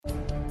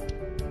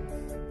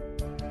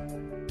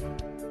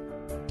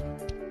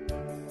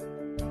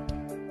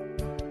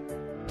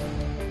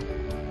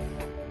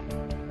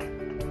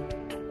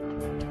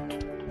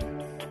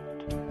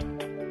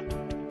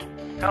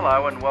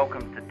Hello and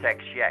welcome to Tax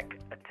Yak,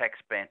 a tax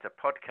banter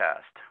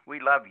podcast. We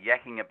love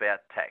yakking about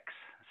tax,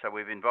 so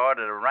we've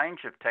invited a range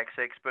of tax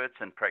experts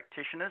and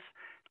practitioners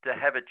to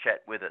have a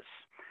chat with us.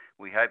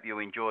 We hope you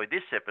enjoy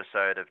this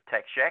episode of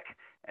Tax Yak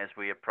as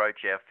we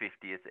approach our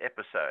 50th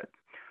episode.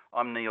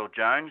 I'm Neil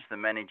Jones, the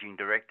Managing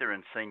Director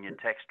and Senior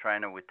Tax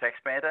Trainer with Tax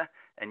Banter,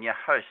 and your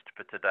host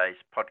for today's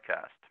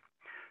podcast.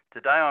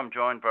 Today I'm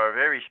joined by a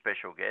very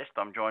special guest.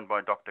 I'm joined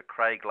by Dr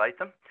Craig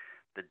Latham,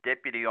 the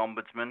Deputy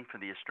Ombudsman for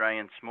the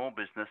Australian Small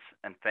Business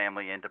and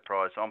Family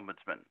Enterprise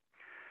Ombudsman.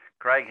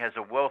 Craig has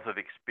a wealth of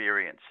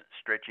experience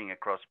stretching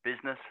across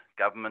business,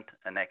 government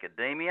and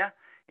academia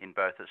in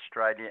both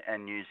Australia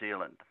and New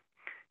Zealand.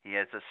 He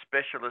has a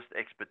specialist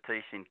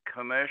expertise in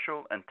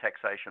commercial and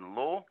taxation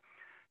law,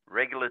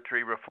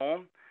 regulatory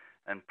reform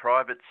and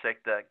private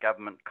sector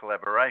government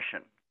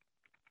collaboration.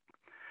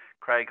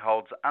 Craig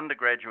holds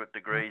undergraduate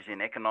degrees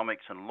in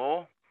economics and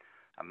law,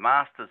 a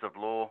Masters of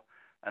Law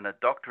and a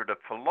doctorate of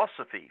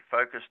philosophy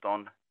focused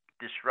on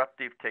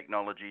disruptive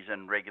technologies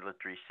and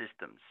regulatory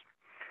systems.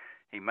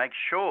 He makes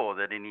sure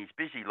that in his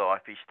busy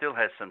life he still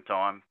has some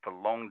time for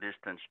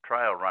long-distance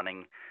trail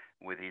running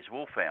with his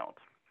wolfhound.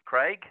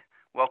 Craig,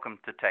 welcome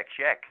to Tax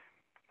Yak.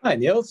 Hi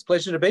Neil, it's a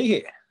pleasure to be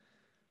here.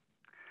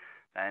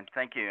 And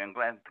thank you. I'm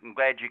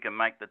glad you can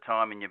make the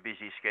time in your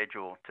busy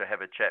schedule to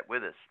have a chat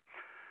with us.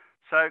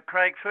 So,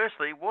 Craig,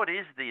 firstly, what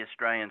is the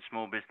Australian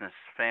Small Business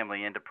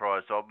Family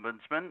Enterprise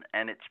Ombudsman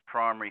and its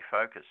primary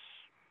focus?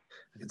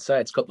 I can say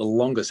it's got the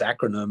longest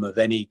acronym of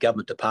any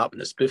government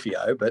department,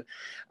 ASBFEO, but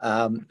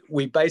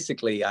we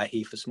basically are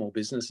here for small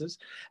businesses.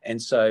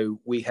 And so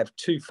we have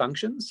two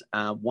functions.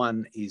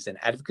 One is an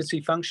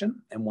advocacy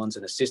function and one's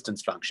an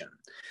assistance function.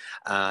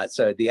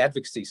 So the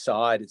advocacy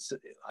side,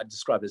 I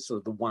describe it as sort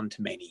of the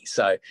one-to-many.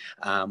 So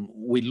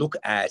we look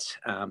at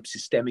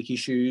systemic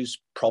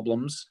issues,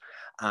 problems,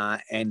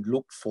 and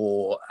look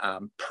for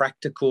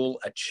practical,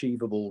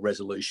 achievable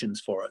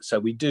resolutions for it. So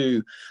we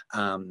do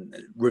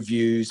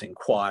reviews,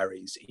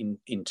 inquiries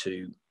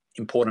into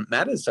important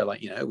matters. So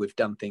we've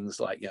done things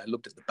like,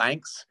 looked at the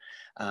banks,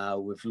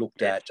 we've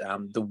looked at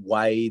the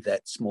way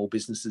that small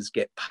businesses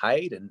get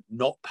paid and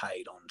not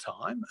paid on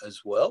time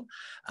as well.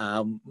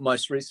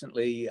 Most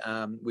recently,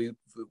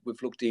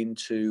 we've looked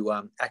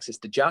into access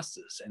to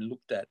justice and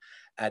looked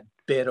at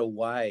better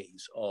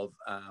ways of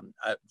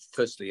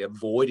firstly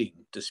avoiding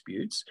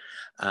disputes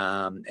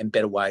and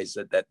better ways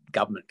that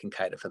government can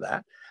cater for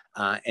that.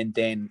 And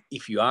then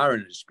if you are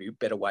in a dispute,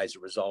 better ways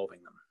of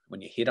resolving them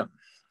when you hit them.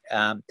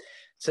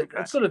 So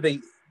it's sort of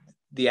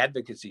the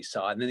advocacy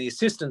side, and then the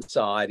assistance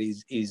side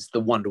is the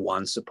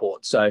one-to-one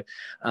support. So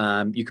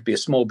you could be a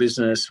small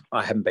business,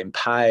 I haven't been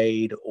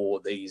paid,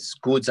 or these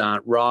goods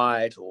aren't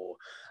right, or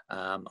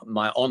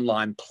my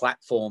online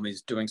platform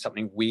is doing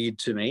something weird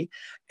to me,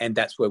 and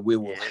that's where we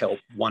will help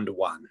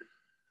one-to-one.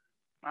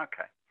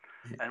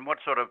 Okay. And what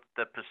sort of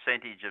the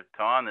percentage of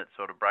time that's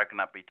sort of broken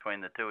up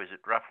between the two? Is it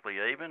roughly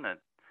even?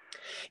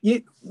 Yeah,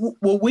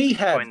 well, we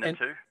have between the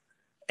two.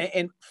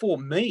 And for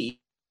me,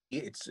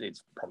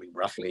 it's probably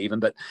roughly even,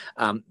 but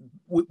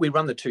we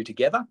run the two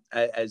together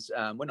as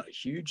we're not a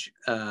huge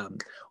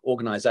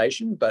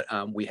organisation, but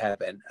we have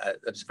a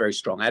very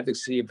strong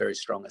advocacy, a very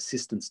strong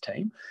assistance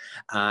team.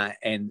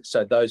 And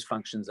so those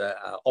functions are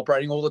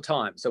operating all the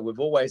time. So we've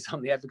always,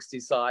 on the advocacy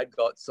side,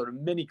 got sort of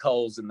many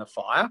coals in the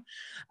fire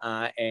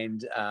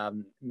and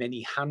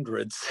many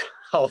hundreds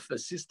of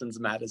assistance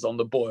matters on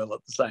the boil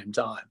at the same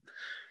time.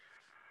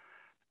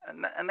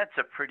 And that's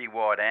a pretty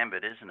wide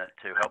ambit, isn't it,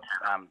 to help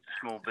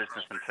small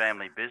business and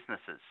family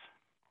businesses?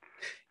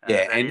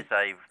 That is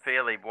a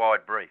fairly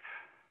wide brief.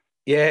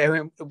 Yeah, I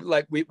mean,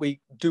 like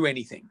we do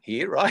anything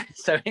here, right?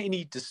 So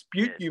any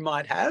dispute you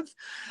might have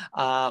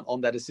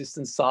on that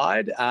assistance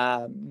side,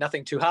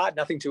 nothing too hard,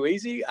 nothing too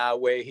easy,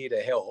 we're here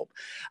to help.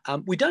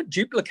 We don't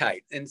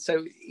duplicate. And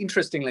so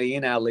interestingly,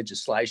 in our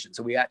legislation,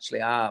 so we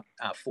actually are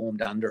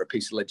formed under a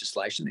piece of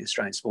legislation, the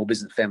Australian Small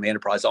Business and Family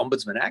Enterprise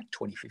Ombudsman Act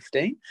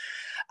 2015.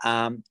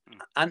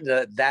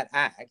 Under that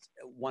act,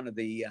 one of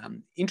the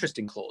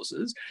interesting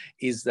clauses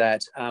is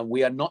that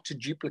we are not to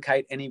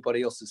duplicate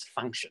anybody else's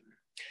function.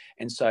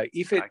 And so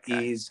if it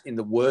is, in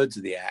the words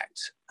of the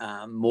Act,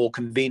 more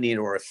convenient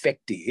or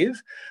effective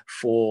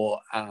for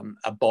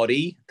a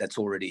body that's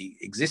already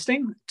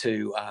existing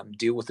to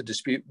deal with a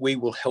dispute, we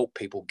will help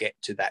people get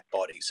to that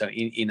body. So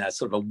in a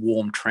sort of a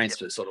warm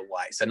transfer sort of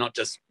way. So not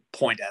just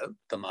point at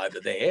them over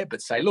there,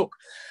 but say, look,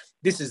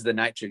 this is the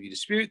nature of your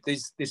dispute.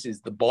 This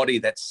is the body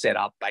that's set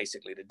up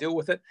basically to deal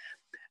with it.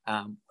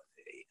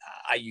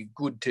 Are you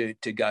good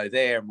to go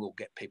there? And we'll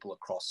get people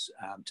across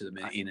to them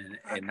in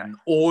an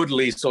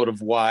orderly sort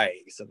of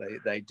way, so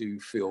they do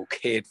feel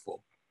cared for.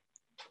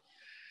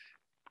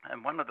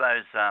 And one of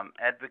those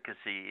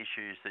advocacy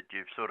issues that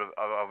you've sort of,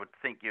 I would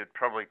think you'd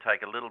probably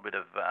take a little bit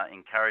of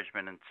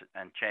encouragement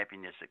and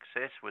champion your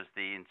success was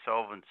the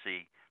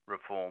insolvency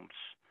reforms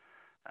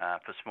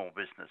for small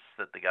business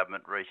that the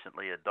government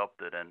recently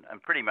adopted and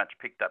pretty much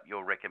picked up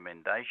your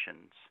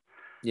recommendations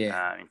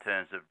in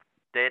terms of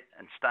debt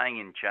and staying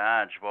in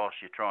charge whilst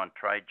you try and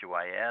trade your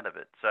way out of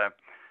it. So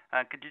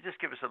Could you just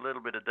give us a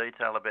little bit of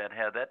detail about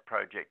how that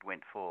project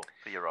went for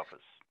your office?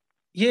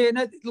 Yeah,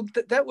 no, look,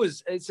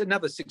 it's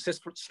another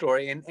successful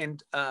story,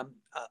 and a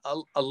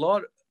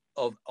lot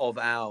of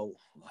our,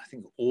 I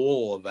think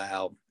all of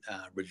our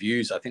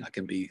reviews, I think I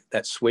can be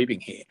that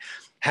sweeping here,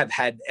 have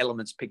had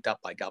elements picked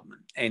up by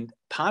government. And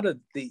part of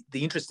the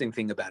interesting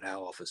thing about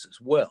our office as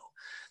well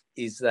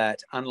is that,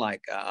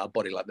 unlike a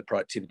body like the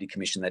Productivity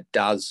Commission that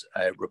does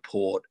a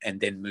report and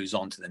then moves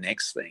on to the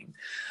next thing,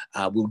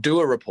 we'll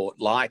do a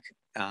report like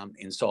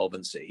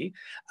insolvency.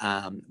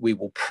 We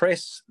will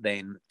press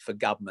then for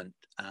government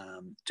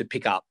to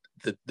pick up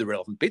the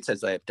relevant bits,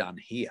 as they have done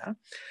here,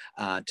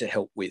 to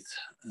help with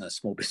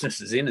small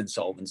businesses in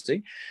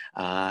insolvency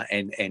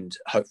and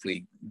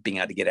hopefully being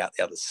able to get out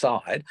the other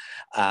side.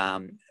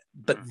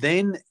 But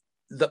then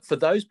for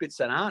those bits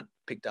that aren't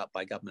picked up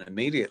by government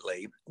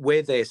immediately,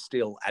 where they're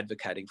still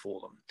advocating for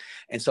them.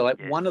 And so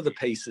one of the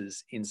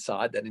pieces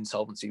inside that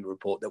insolvency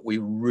report that we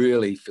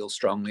really feel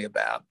strongly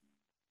about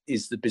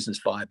is the business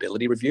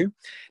viability review.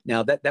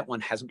 Now, that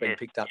one hasn't been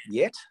picked up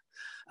yet.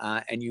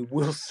 And you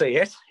will see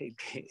it.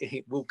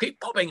 It will keep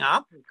popping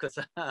up because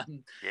I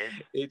think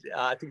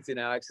it's in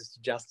our access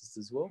to justice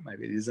as well.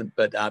 Maybe it isn't,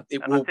 but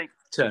it will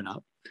turn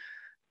up.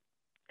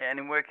 And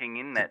in working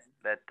in that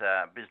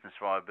business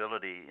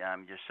viability,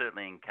 you're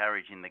certainly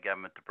encouraging the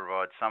government to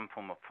provide some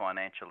form of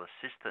financial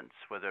assistance,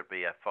 whether it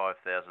be a $5,000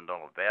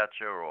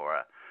 voucher or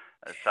a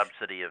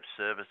subsidy of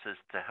services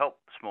to help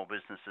small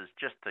businesses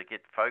just to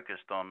get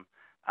focused on,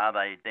 are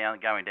they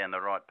going down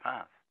the right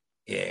path?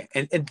 Yeah,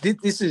 and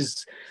this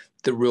is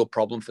the real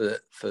problem for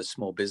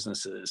small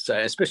businesses. So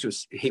especially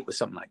hit with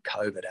something like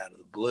COVID out of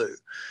the blue,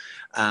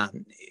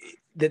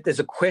 that there's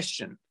a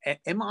question: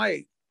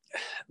 my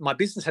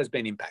business has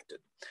been impacted.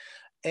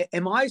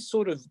 Am I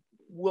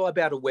will I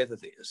be able to weather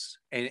this,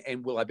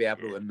 and will I be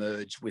able to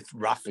emerge with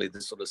roughly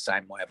the sort of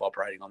same way of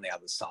operating on the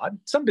other side?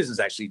 Some businesses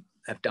actually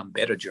have done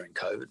better during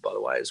COVID, by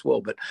the way, as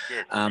well, but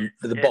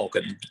the bulk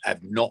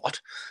have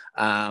not.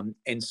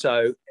 And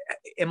so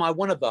am I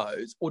one of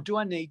those, or do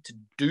I need to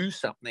do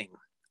something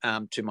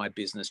to my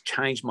business,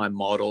 change my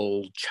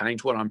model,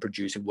 change what I'm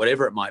producing,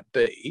 whatever it might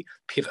be,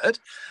 pivot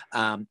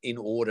in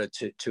order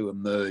to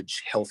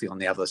emerge healthy on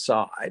the other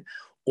side?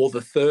 Or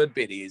the third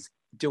bit is,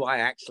 do I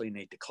actually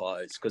need to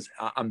close? Because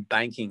I'm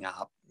banking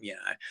up,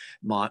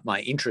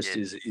 my interest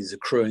is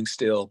accruing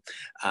still.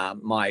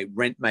 My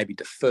rent may be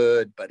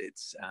deferred, but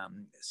it's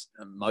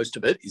most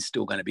of it is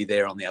still going to be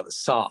there on the other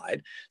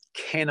side.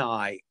 Can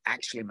I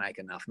actually make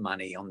enough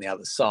money on the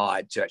other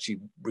side to actually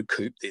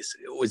recoup this?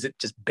 Or is it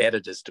just better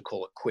just to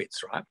call it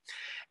quits, right?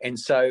 And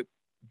so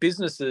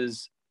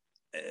businesses,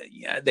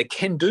 they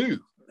can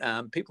do.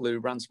 People who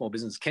run small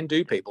business can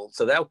do people.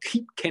 So they'll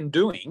keep can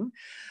doing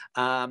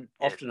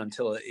often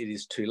until it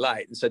is too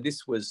late. And so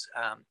this was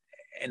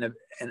an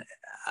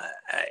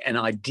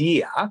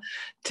idea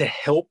to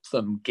help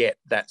them get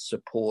that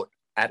support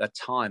at a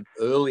time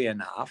early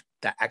enough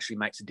that actually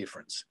makes a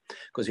difference.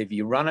 Because if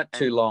you run it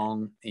too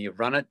long and you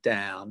run it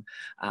down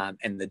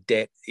and the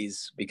debt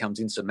becomes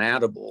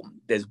insurmountable,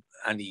 there's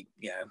only,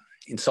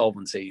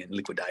 insolvency and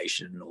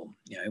liquidation, or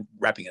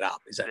wrapping it up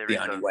is that the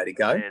only way to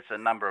go. There's a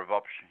number of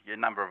options. Your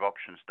number of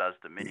options does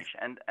diminish.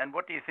 And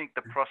what do you think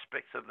the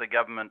prospects of the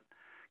government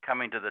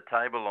coming to the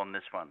table on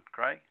this one,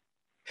 Craig?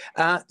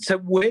 So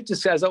we're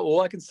just, as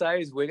all I can say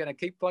is we're going to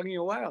keep plugging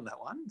away on that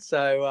one.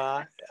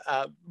 So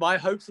my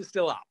hopes are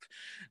still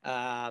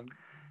up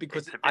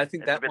because I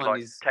think that one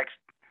is tax.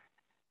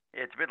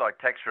 It's a bit like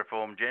tax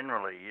reform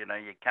generally. You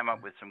come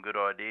up with some good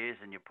ideas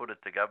and you put it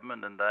to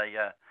government, and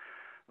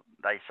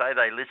they say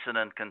they listen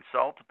and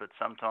consult, but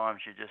sometimes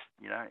you just,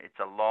 it's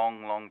a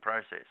long, long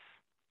process.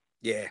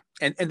 Yeah,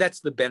 and that's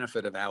the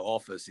benefit of our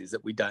office, is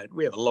that we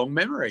have a long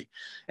memory,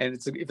 and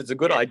if it's a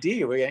good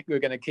idea, we're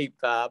going to keep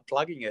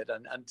plugging it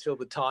until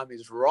the time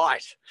is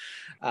right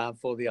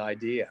for the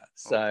idea.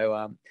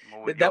 So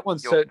that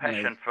one's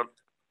certainly.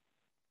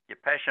 Your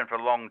passion for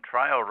long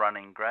trail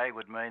running, Greg,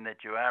 would mean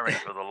that you are in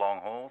for the long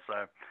haul,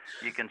 so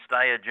you can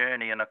stay a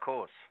journey and a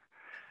course.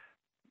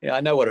 Yeah,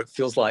 I know what it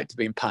feels like to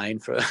be in pain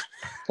for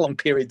long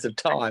periods of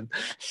time.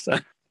 So.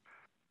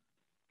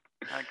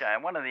 Okay,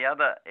 and one of the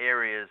other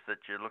areas that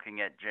you're looking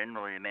at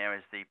generally now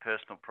is the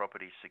Personal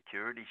Property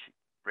Security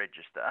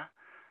Register,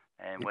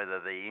 and whether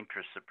the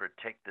interests are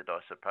protected, I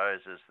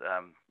suppose,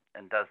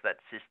 and does that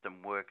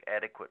system work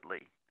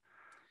adequately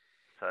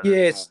so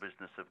that small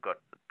business have got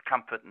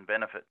comfort and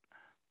benefit?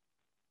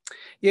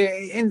 Yeah,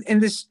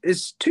 and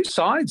there's two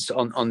sides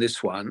on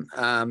this one,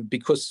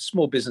 because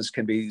small business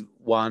can be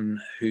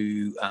one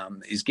who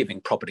is giving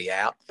property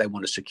out they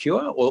want to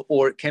secure,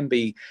 or it can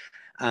be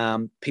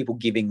people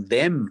giving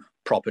them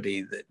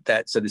property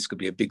so this could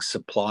be a big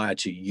supplier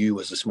to you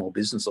as a small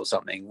business or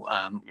something,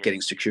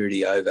 getting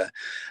security over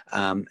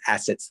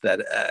assets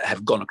that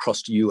have gone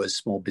across to you as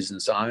small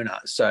business owner.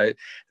 So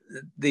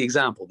the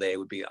example there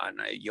would be, I don't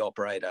know, you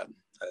operate a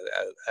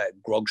a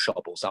grog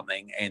shop or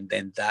something, and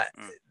then that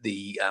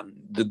the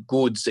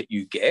goods that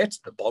you get,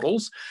 the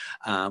bottles,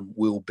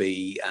 will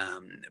be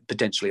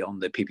potentially on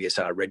the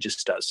PPSR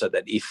register, so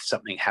that if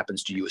something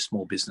happens to you, a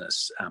small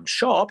business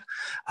shop,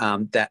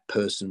 that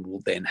person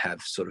will then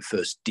have sort of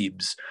first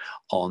dibs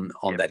on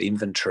that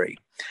inventory.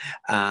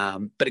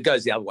 But it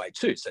goes the other way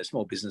too. So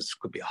small business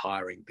could be a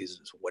hiring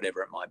business or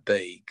whatever it might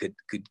be, could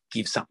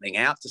give something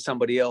out to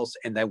somebody else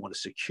and they want to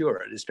secure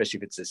it, especially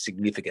if it's a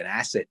significant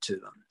asset to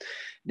them.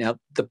 Now,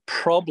 the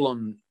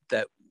problem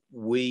that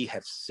we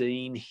have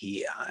seen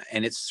here,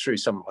 and it's through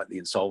something like the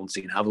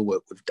insolvency and other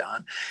work we've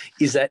done,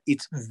 is that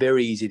it's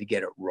very easy to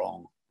get it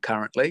wrong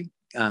currently.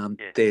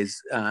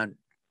 There's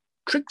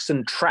tricks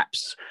and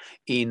traps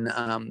in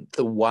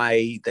the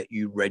way that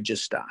you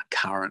register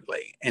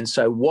currently. And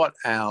so what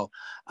our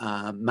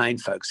main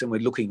focus, and we're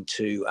looking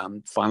to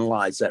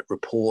finalise that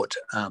report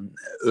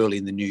early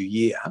in the new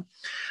year,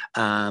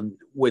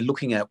 we're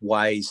looking at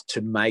ways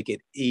to make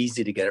it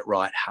easy to get it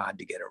right, hard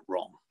to get it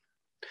wrong.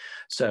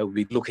 So we'll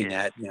be looking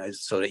at,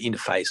 sort of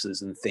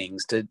interfaces and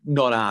things to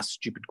not ask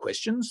stupid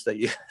questions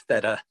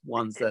that are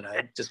ones that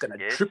are just going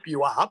to trip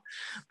you up,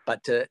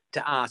 but to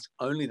ask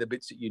only the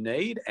bits that you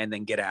need and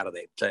then get out of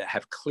there. So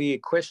have clear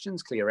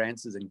questions, clear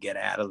answers, and get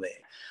out of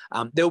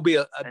there. There'll be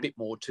a bit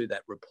more to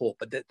that report,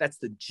 but that's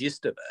the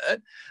gist of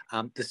it.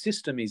 The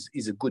system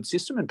is a good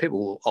system, and people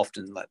will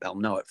often, they'll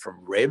know it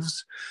from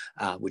REVS,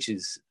 which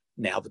is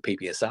now the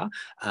PPSR,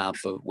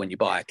 for when you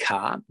buy a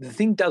car. The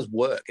thing does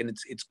work and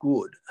it's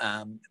good.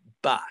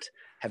 But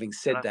having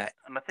said that,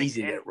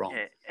 easy to get it wrong.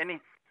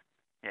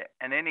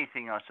 And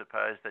anything, I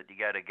suppose, that you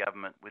go to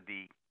government with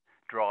the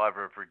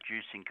driver of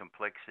reducing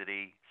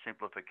complexity,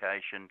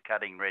 simplification,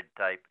 cutting red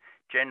tape,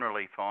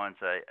 generally finds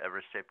a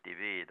receptive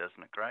ear,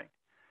 doesn't it, Craig?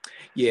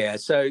 Yeah.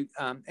 So,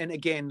 and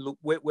again, look,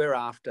 we're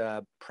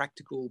after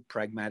practical,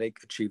 pragmatic,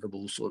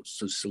 achievable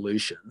sorts of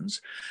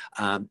solutions,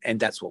 and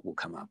that's what we'll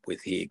come up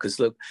with here. Because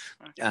look,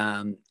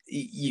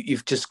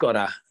 you've just got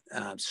to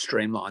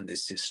streamline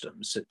this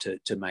system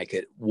to make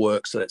it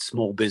work so that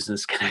small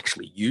business can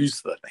actually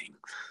use the thing.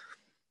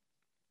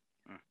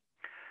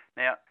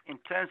 Now, in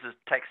terms of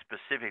tax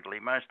specifically,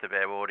 most of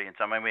our audience,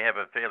 I mean, we have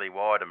a fairly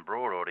wide and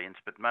broad audience,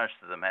 but most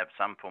of them have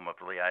some form of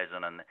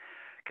liaison and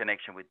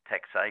connection with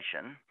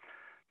taxation.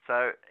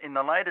 So in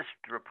the latest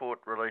report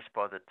released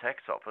by the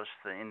Tax Office,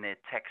 in their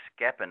tax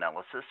gap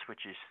analysis,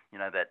 which is,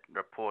 that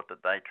report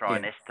that they try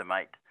and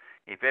estimate,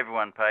 if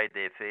everyone paid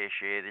their fair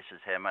share, this is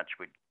how much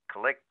we'd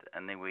collect,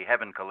 and then we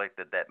haven't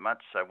collected that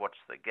much, so what's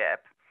the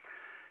gap?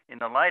 In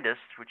the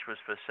latest, which was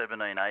for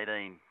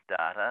 17-18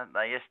 data,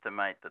 they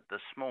estimate that the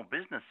small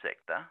business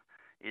sector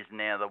is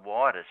now the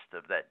widest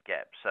of that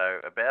gap, so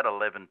about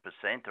 11%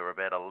 or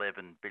about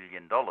 $11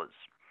 billion.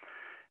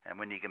 And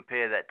when you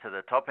compare that to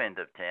the top end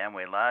of town,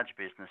 where large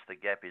business, the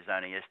gap is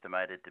only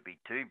estimated to be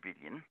 $2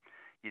 billion,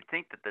 you'd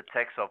think that the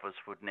tax office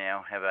would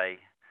now have a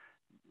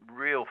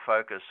real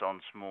focus on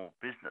small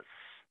business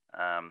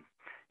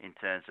in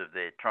terms of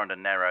their trying to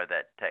narrow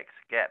that tax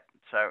gap.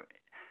 So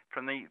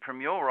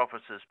from your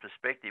office's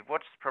perspective,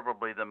 what's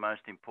probably the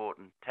most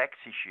important tax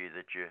issue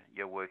that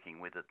you're working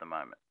with at the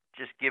moment,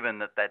 just given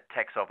that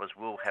tax office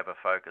will have a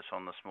focus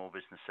on the small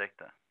business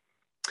sector?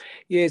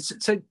 Yes,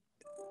 so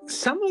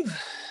some of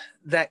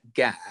that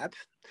gap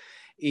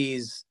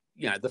is,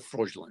 the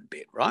fraudulent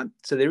bit, right?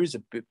 So there is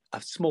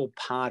a small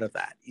part of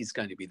that is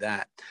going to be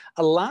that.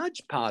 A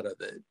large part of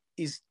it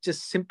is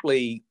just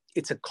simply,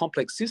 it's a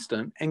complex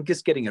system and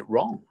just getting it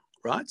wrong,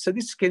 right? So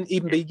this can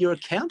even be your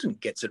accountant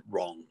gets it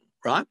wrong,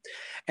 right?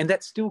 And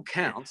that still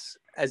counts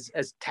as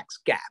tax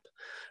gap,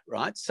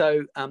 right?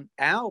 So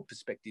our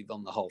perspective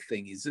on the whole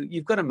thing is that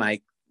you've got to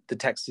make the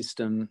tax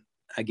system,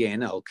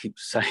 again, I'll keep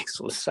saying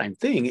sort of the same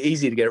thing,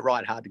 easy to get it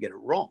right, hard to get it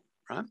wrong,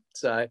 right?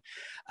 So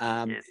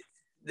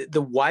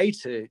the way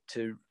to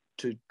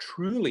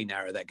truly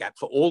narrow that gap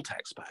for all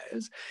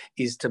taxpayers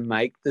is to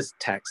make this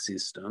tax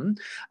system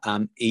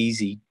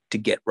easy to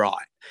get right.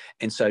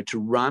 And so to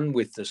run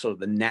with the sort of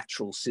the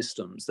natural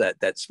systems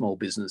that small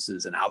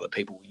businesses and other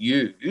people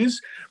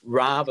use,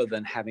 rather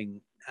than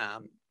having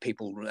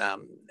people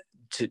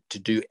to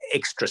do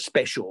extra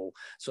special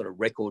sort of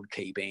record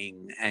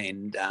keeping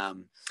and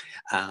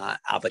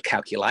other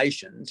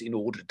calculations in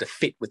order to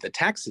fit with the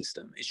tax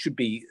system. It should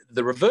be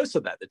the reverse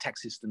of that. The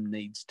tax system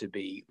needs to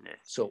be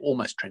so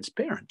almost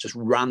transparent, just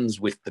runs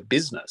with the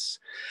business.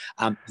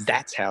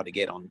 That's how to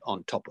get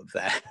on top of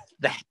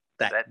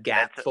that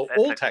gap for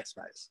all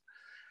taxpayers.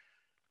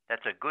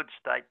 That's a good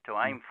state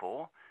to aim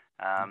for.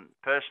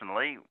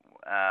 Personally,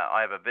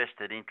 I have a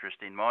vested interest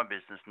in my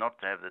business not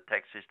to have the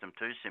tax system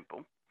too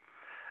simple.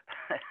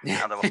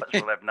 Otherwise,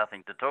 we'll have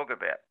nothing to talk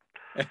about.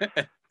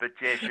 But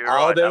yes, you're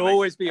right. There'll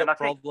always be a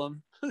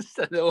problem.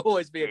 So there'll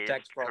always be a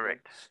tax problem.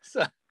 Correct.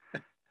 So,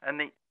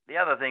 and the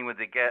other thing with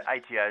the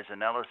ATO's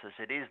analysis,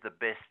 it is the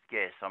best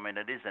guess. I mean,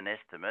 it is an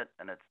estimate,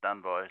 and it's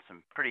done by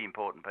some pretty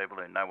important people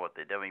who know what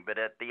they're doing. But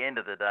at the end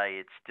of the day,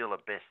 it's still a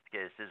best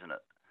guess, isn't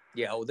it?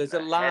 Yeah. Well, there's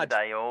a large. Had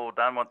they all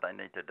done what they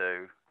need to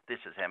do, this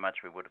is how much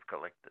we would have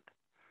collected.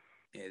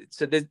 Yeah,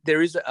 so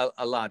there is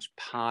a large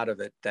part of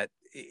it that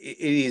it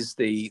is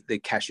the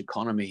cash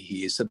economy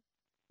here. So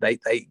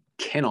they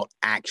cannot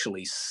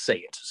actually see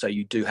it. So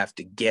you do have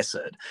to guess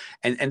it.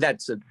 And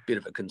that's a bit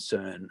of a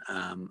concern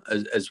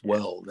as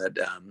well, that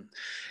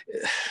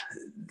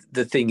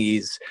the thing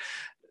is,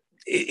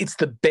 it's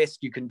the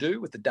best you can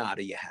do with the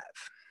data you have.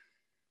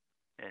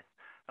 Yes.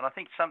 And I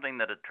think something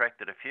that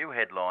attracted a few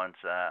headlines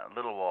a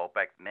little while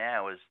back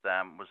now was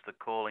the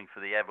calling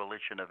for the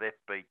abolition of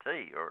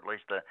FBT, or at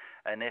least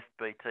an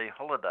FBT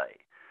holiday.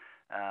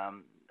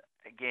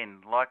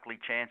 Again, likely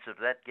chance of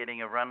that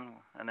getting a run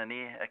and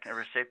a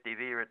receptive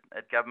ear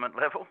at government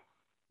level?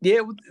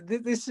 Yeah,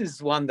 this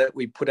is one that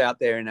we put out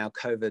there in our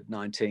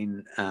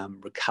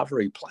COVID-19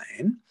 recovery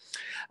plan.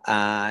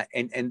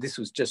 And this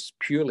was just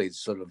purely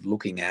sort of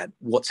looking at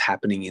what's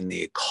happening in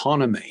the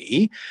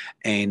economy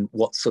and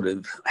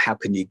how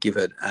can you give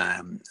it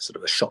sort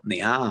of a shot in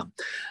the arm.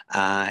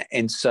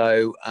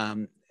 So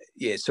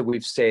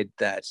we've said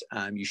that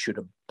you should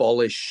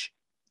abolish,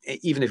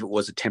 even if it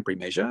was a temporary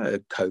measure, a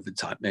COVID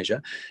type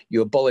measure,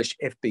 you abolish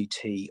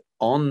FBT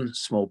on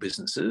small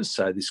businesses.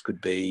 So this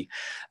could be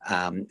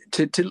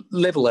to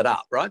level it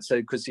up, right? So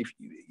because if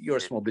you're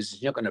a small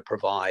business, you're not going to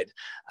provide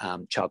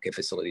childcare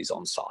facilities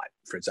on site,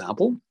 for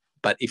example.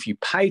 But if you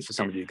paid for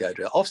somebody to go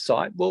to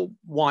off-site, well,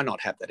 why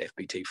not have that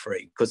FBT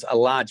free? Because a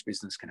large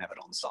business can have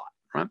it on site,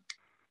 right?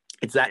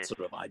 It's that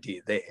sort of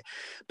idea there.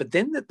 But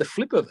then the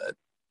flip of it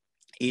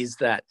is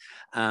that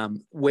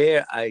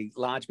where a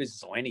large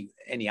business or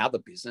any other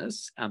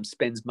business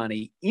spends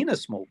money in a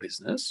small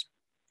business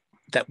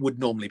that would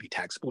normally be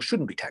taxable,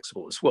 shouldn't be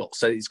taxable as well.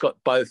 So it's got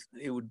both.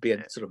 It would be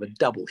a sort of a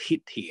double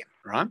hit here,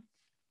 right?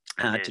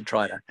 To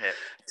try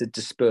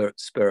to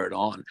spur it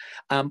on.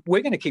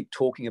 We're going to keep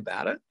talking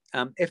about it.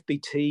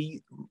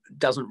 FBT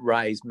doesn't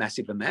raise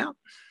massive amount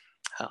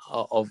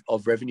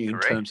of revenue in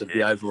terms of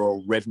the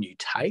overall revenue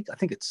take. I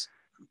think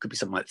could be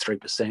something like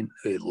 3%,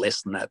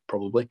 less than that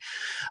probably.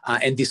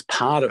 And this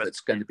part of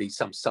it's going to be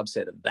some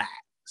subset of that.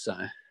 So,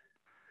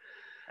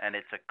 and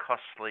it's a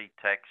costly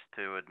tax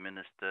to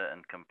administer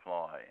and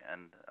comply.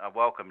 And a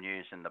welcome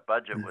news in the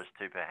budget was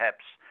to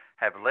perhaps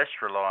have less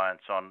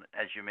reliance on,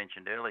 as you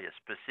mentioned earlier,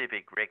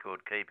 specific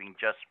record keeping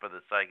just for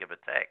the sake of a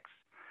tax.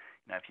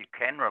 You know, if you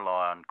can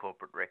rely on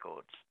corporate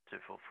records to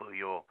fulfil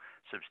your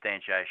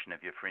substantiation of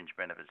your fringe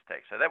benefits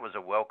tax. So that was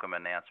a welcome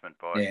announcement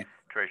by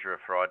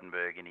Treasurer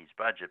Frydenberg in his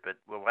budget, but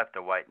we'll have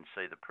to wait and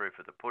see the proof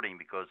of the pudding,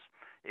 because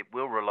it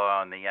will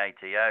rely on the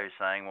ATO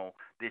saying, well,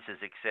 this is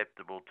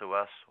acceptable to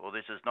us or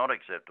this is not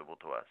acceptable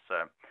to us.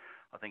 So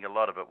I think a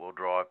lot of it will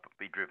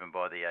be driven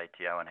by the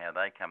ATO and how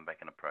they come back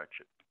and approach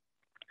it.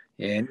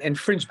 Yeah, and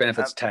fringe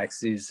benefits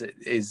tax is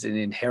an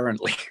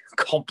inherently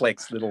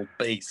complex little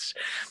beast.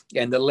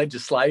 And the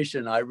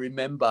legislation, I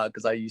remember,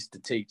 because I used to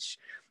teach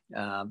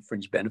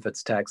fringe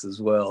benefits tax as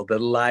well, the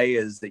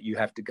layers that you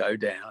have to go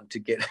down to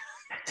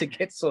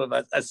get sort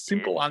of a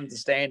simple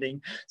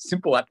understanding,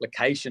 simple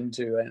application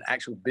to an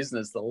actual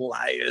business, the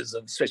layers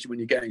of, especially when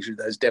you're going through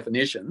those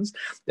definitions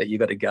that you've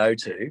got to go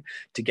to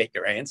get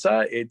your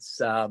answer. It's,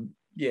 I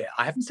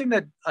haven't seen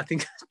that, I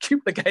think,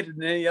 duplicated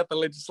in any other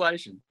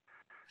legislation.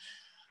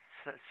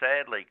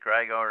 Sadly,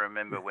 Craig, I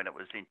remember when it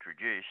was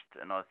introduced,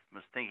 and I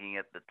was thinking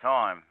at the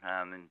time,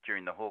 and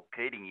during the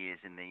Hawke-Keating years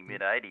in the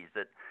mid-'80s,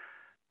 that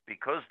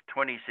because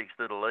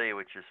 26e,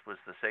 which was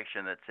the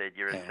section that said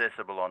you're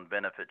assessable on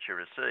benefits you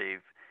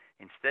receive,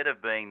 instead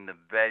of being the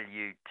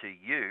value to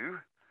you,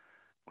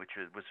 which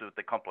was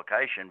the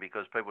complication,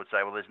 because people would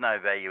say, well, there's no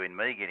value in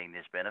me getting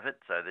this benefit,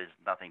 so there's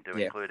nothing to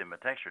include in my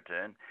tax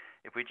return.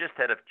 If we just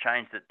had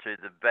changed it to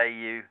the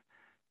value,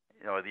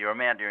 or the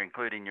amount you're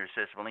including in your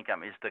assessable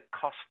income is the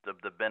cost of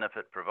the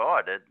benefit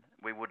provided,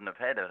 we wouldn't have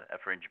had a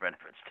fringe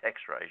benefits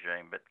tax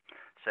regime. But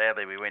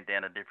sadly, we went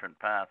down a different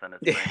path, and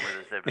it's been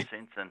with us ever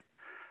since. And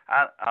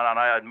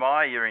I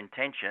admire your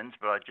intentions,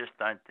 but I just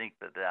don't think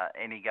that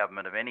any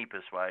government of any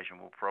persuasion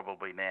will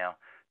probably now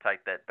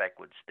take that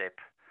backward step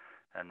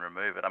and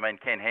remove it. I mean,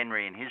 Ken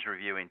Henry, in his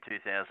review in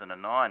 2009,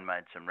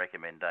 made some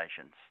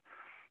recommendations.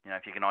 You know,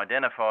 if you can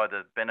identify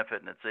the benefit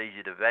and it's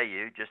easy to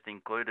value, just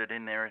include it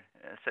in their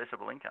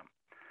assessable income.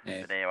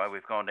 Yeah. But anyway,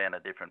 we've gone down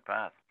a different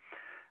path.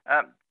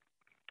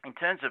 In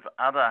terms of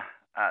other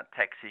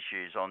tax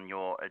issues on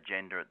your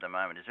agenda at the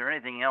moment, is there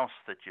anything else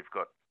that you've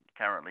got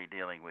currently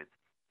dealing with?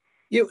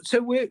 Yeah,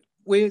 so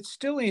we're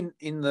still in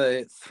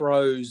the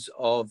throes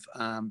of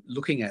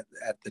looking at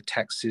the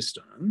tax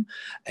system,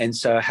 and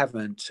so I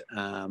haven't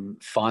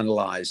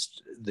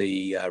finalised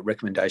the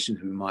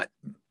recommendations we might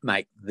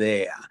make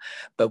there.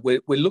 But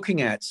we're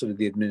looking at sort of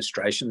the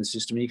administration of the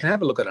system. You can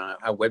have a look at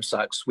our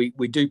website, because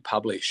we do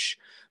publish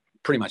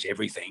pretty much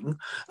everything.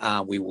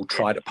 We will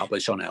try to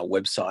publish on our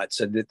website,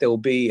 so that there will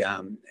be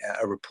a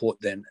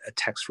report, then a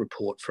tax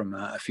report from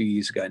a few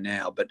years ago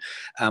now. But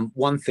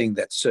one thing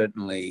that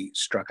certainly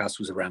struck us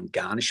was around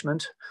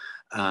garnishment.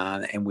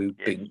 and we've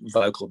been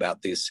vocal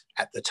about this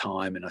at the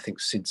time, and I think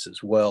since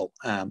as well,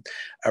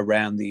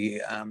 around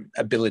the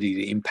ability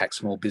to impact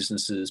small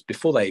businesses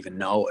before they even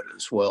know it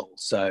as well.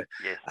 So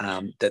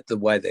that the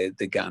way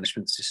the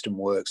garnishment system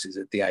works is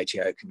that the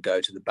ATO can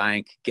go to the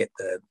bank, get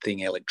the thing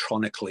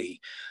electronically,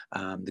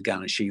 the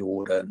garnishee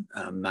order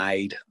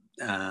made,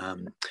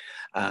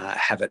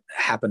 have it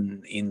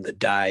happen in the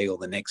day or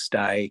the next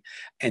day,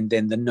 and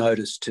then the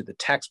notice to the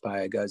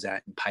taxpayer goes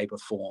out in paper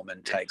form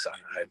and takes, I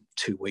don't know,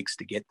 2 weeks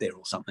to get there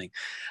or something.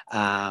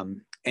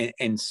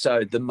 And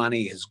so the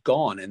money has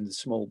gone, and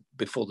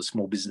before the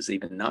small business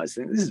even knows,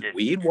 this is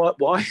weird.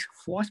 Why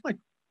is my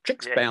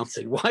check's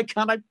bouncing? Why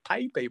can't I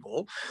pay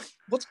people?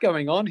 What's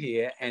going on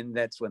here? And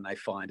that's when they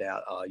find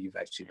out, oh, you've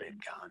actually been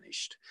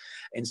garnished.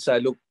 And so,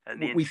 look,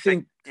 we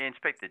think the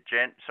Inspector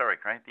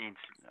Craig,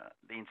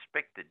 the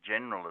Inspector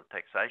General of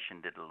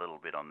Taxation did a little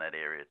bit on that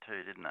area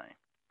too, didn't they?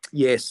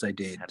 Yes, they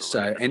did. Had a look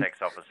at the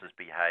tax officer's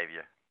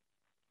behaviour.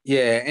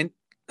 Yeah, and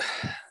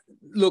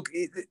look,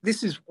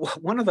 this is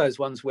one of those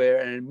ones where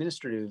an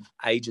administrative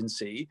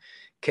agency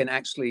can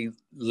actually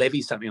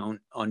levy something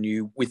on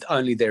you with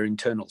only their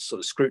internal sort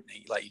of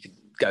scrutiny. Like, you can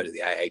go to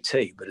the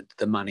AAT, but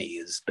the money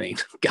has been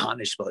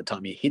garnished by the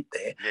time you hit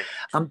there. Yes.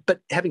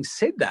 But having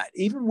said that,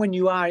 even when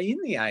you are in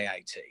the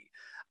AAT,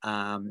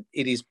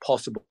 it is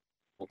possible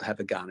to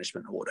have a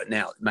garnishment order.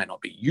 Now, it may not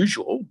be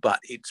usual, but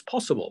it's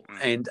possible.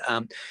 And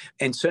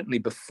certainly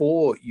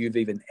before you've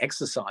even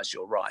exercised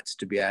your rights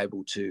to be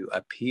able to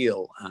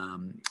appeal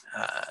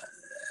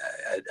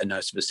a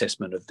notice of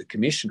assessment of the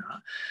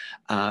commissioner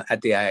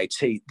at the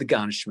AAT, the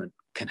garnishment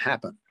can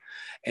happen.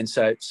 And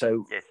so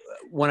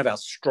one of our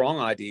strong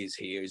ideas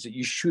here is that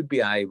you should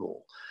be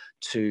able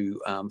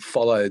to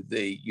follow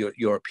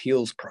your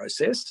appeals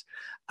process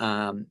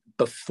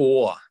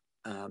before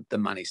the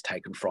money's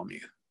taken from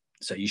you.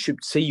 So you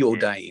should see your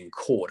day in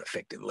court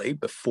effectively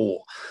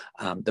before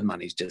the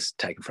money's just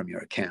taken from your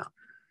account.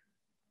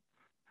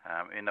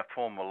 In a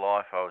former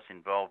life, I was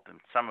involved in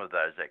some of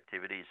those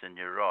activities, and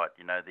you're right.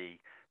 You know, the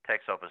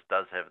tax office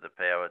does have the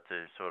power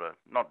to sort of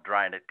not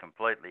drain it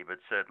completely, but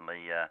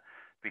certainly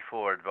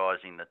before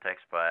advising the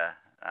taxpayer,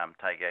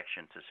 take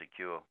action to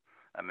secure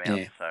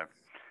amounts. So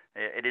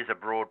it is a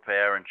broad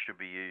power and should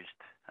be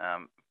used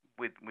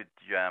with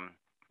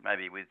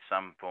maybe with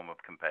some form of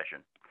compassion.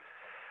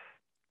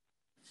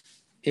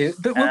 Yeah,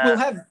 but we'll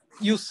have.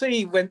 You'll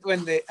see when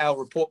our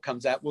report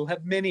comes out, we'll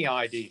have many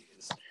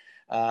ideas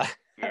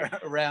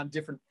around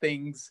different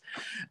things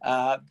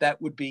that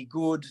would be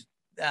good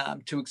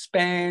to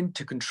expand,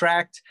 to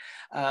contract,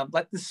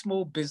 like the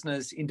Small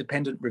Business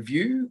Independent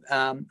Review.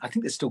 I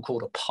think they're still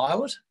called a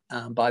pilot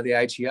by the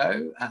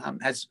ATO,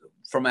 as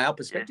from our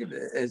perspective,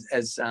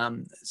 as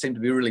seem to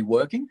be really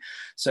working.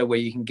 So where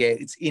you can get,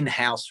 it's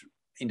in-house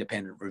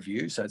independent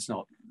review, so it's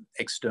not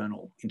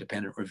external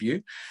independent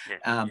review,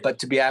 but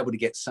to be able to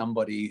get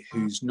somebody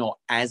who's not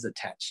as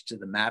attached to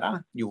the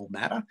matter, your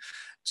matter,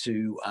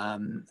 to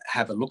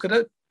have a look at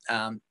it,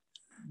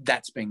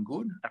 that's been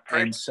good. A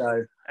fresh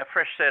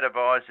set of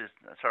eyes is,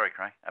 sorry,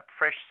 Craig, a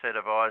fresh set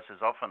of eyes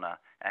is often a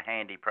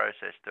handy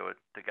process to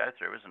go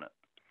through, isn't it?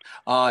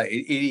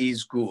 It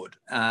is good.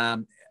 A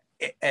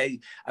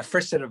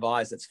fresh set of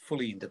eyes that's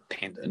fully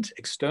independent,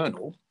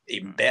 external,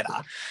 even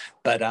better.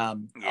 But I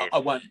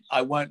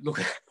won't look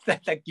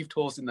at that gift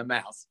horse in the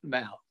mouth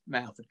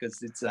because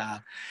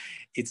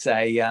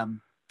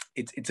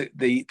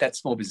that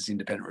Small Business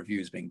Independent Review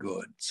has been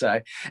good.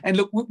 So, and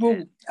look,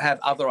 we'll have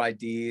other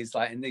ideas,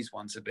 like, and these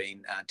ones have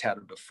been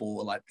touted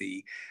before, like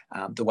the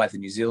way the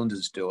New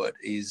Zealanders do it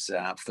is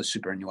for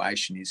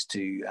superannuation is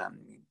to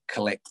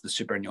collect the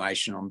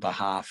superannuation on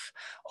behalf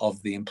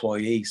of the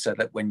employee, so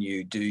that when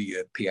you do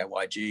your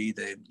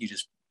PAYG, you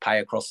just pay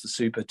across the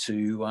super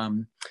to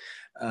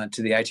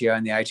the ATO,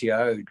 and the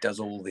ATO does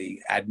all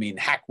the admin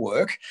hack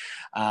work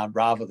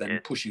rather than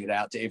pushing it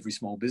out to every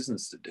small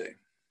business to do.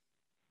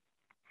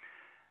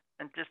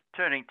 And just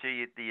turning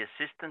to the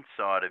assistance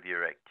side of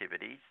your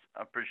activities,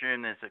 I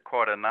presume there's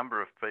quite a number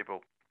of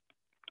people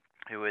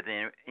who, with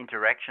their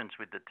interactions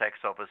with the tax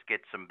office,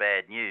 get some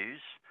bad news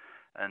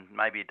and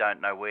maybe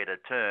don't know where to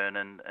turn,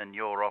 and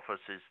your office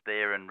is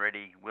there and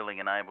ready, willing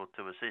and able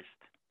to assist.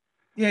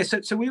 Yeah,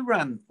 so we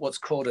run what's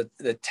called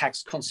the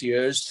tax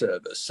concierge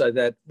service, so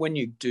that when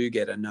you do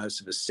get a notice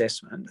of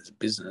assessment, as a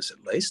business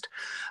at least,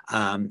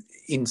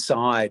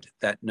 inside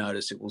that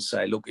notice it will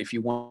say, look, if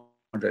you want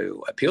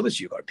to appeal this,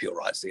 you've got appeal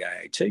rights to the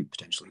AAT,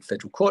 potentially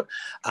federal court,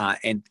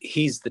 and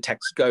here's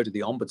go to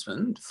the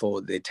Ombudsman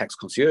for the tax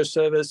concierge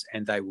service,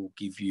 and they will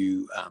give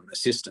you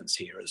assistance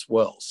here as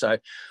well. So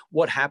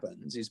what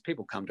happens is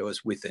people come to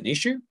us with an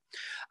issue,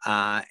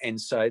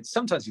 and so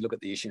sometimes you look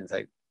at the issue and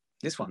say,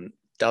 this one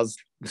does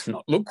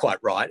not look quite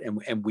right,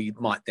 and we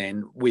might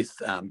then, with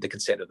the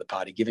consent of the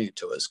party giving it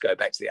to us, go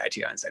back to the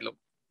ATO and say, look,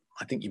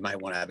 I think you may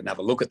want to have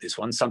another look at this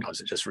one.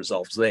 Sometimes it just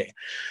resolves there.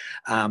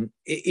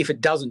 If it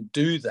doesn't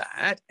do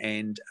that,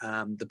 and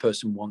the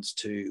person wants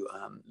to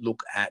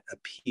look at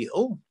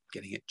appeal,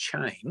 getting it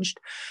changed,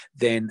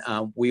 then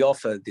we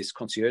offer this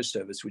concierge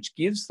service, which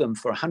gives them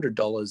for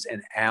 $100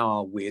 an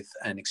hour with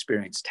an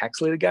experienced tax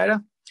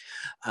litigator.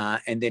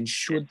 And then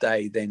should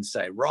they then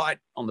say, right,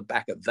 on the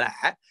back of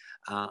that,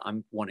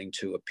 I'm wanting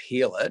to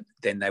appeal it,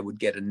 then they would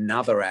get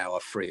another hour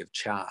free of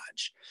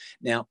charge.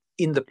 Now,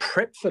 in the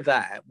prep for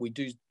that, we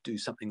do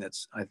something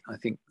that's, I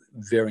think,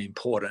 very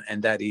important,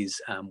 and that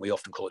is we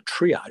often call it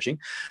triaging,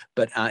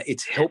 but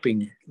it's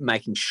helping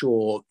making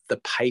sure the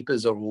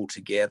papers are all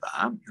together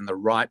and the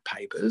right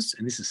papers.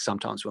 And this is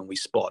sometimes when we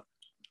spot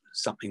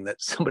something that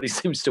somebody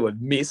seems to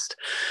have missed,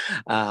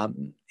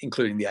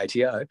 including the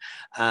ATO.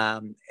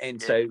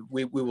 So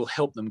we will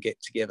help them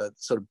get together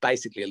sort of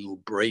basically a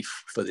little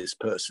brief for this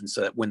person, so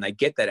that when they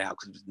get that out,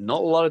 because there's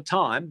not a lot of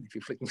time if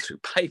you're flicking through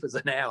papers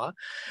an hour,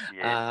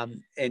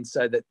 and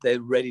so that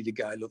they're ready to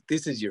go, look,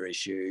 this is your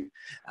issue.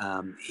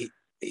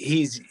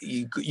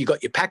 You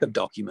got your pack of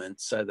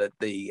documents, so that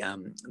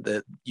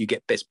you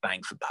get best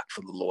bang for buck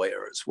for the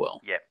lawyer as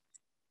well. Yep.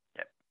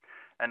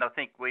 And I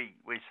think we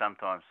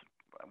sometimes,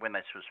 when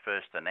this was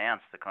first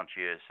announced, the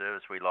concierge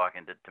service, we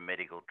likened it to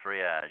medical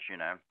triage.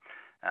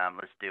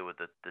 Let's deal with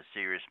the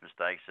serious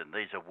mistakes, and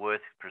these are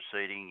worth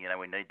proceeding.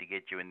 We need to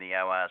get you in the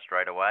OR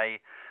straight away,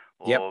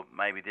 or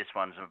maybe this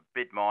one's a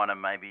bit minor.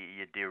 Maybe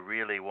you do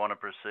really want to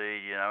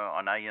proceed.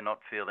 I know you're not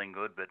feeling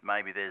good, but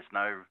maybe there's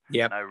no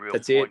real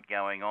point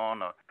going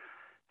on.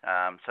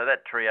 So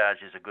that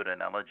triage is a good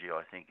analogy,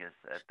 I think, is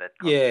that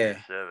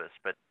concierge service.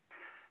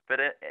 But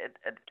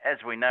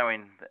as we know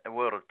in the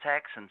world of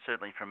tax, and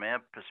certainly from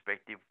our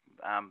perspective,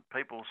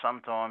 people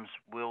sometimes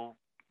will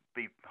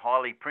be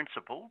highly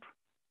principled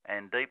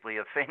and deeply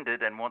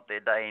offended and want their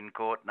day in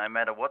court no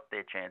matter what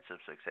their chance of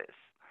success.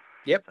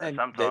 Yep. So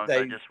sometimes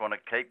they just want to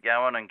keep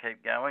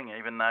going,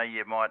 even though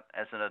you might,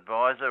 as an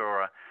advisor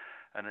or a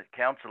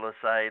counsellor,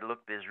 say,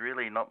 look, there's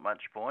really not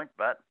much point,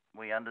 but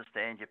we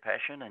understand your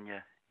passion and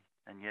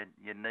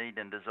your need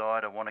and desire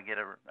to want to get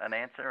an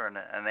answer and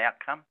an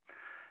outcome.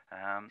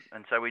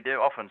 And so we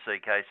do often see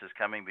cases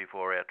coming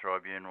before our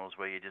tribunals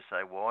where you just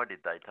say, why did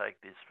they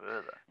take this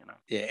further?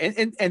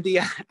 Yeah, and the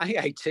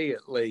AAT,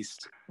 at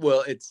least,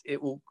 well,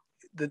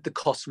 the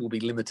costs will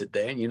be limited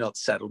there, and you're not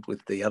saddled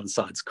with the other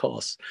side's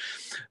costs.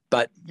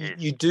 But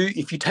you do,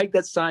 if you take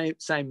that same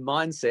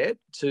mindset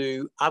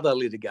to other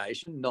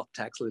litigation, not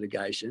tax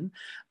litigation,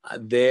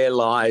 there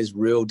lies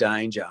real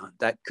danger.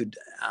 That could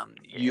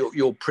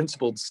your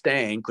principled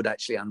stand could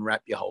actually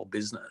unwrap your whole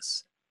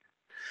business.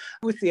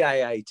 With the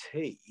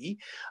AAT,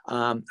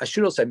 I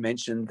should also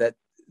mention that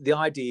the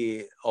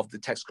idea of the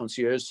tax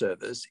concierge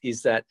service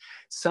is that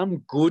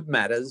some good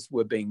matters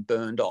were being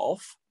burned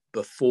off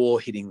before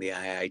hitting the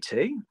AAT,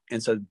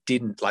 and so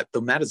didn't, like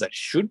the matters that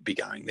should be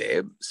going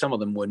there, some of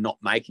them were not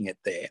making it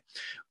there,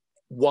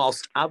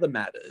 whilst other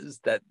matters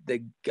that they're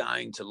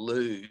going to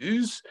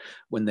lose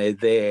when they're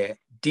there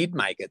did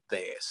make it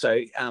there. So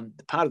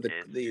part of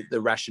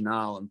the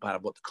rationale and part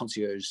of what the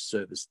concierge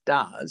service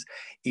does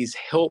is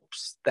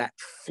helps that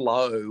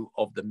flow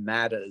of the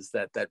matters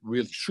that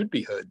really should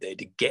be heard there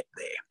to get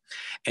there.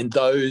 And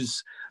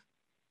those,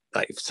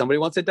 like if somebody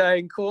wants a day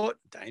in court,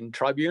 day in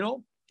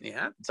tribunal,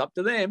 it's up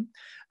to them.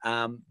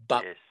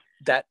 But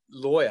that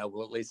lawyer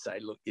will at least say,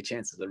 look, your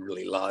chances are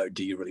really low.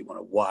 Do you really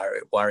want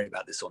to worry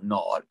about this or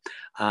not?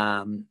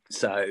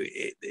 So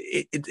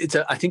it's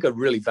I think a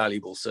really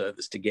valuable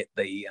service to get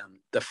the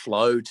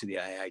flow to the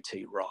AAT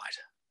right.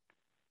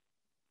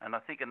 And I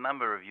think a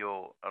number of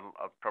your,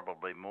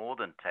 probably more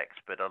than tax,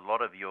 but a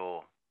lot of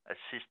your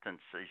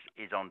assistance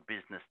is on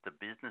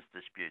business-to-business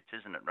disputes,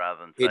 isn't it? Rather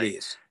than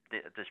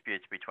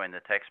disputes between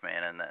the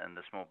taxman and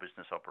the small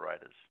business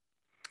operators.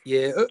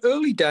 Yeah,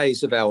 early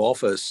days of our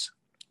office,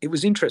 it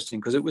was interesting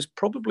because it was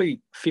probably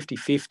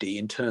 50-50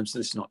 in terms of,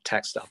 this is not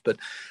tax stuff, but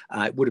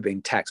it would have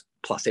been tax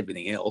plus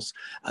everything else.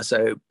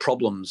 So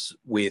problems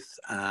with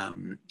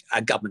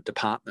a government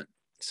department.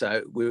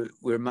 So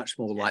we're much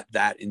more like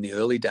that in the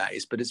early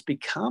days, but it's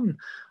become,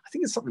 I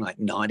think it's something like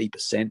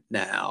 90%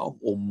 now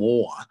or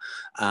more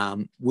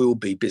will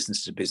be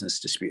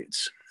business-to-business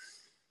disputes.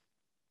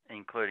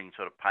 Including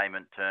sort of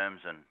payment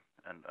terms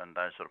and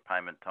those sort of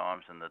payment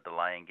times and the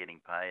delay in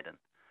getting paid and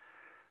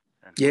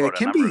it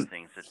can be, of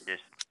things that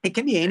just, it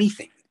can be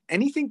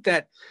anything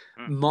that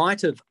might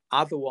have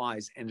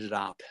otherwise ended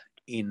up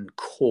in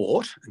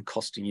court and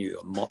costing you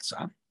a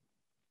mozza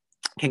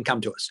can come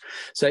to us.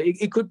 So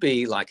it could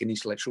be like an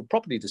intellectual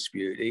property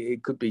dispute.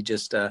 It could be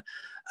just we're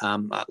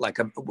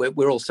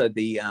also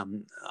the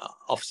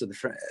office of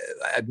the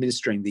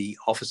administering the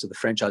Office of the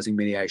Franchising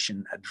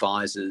Mediation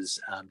Advisors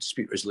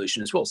dispute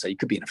resolution as well. So you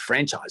could be in a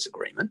franchise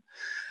agreement.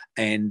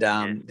 And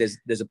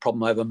there's a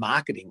problem over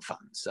marketing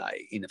funds,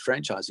 say, in a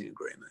franchising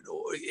agreement.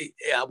 Or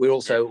we're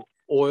also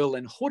oil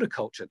and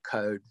horticulture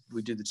code.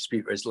 We do the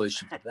dispute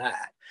resolution for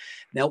that.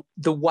 Now,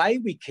 the way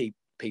we keep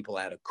people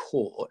out of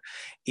court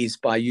is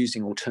by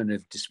using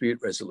alternative dispute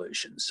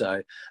resolution.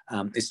 So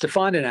it's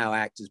defined in our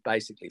Act as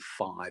basically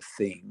 5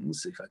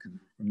 things, if I can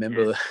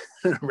remember,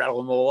 rattle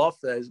them all off.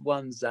 Those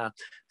ones are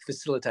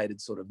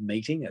facilitated sort of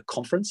meeting, a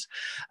conference,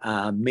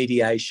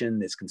 mediation,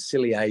 there's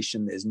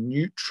conciliation, there's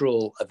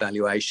neutral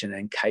evaluation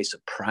and case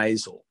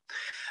appraisal.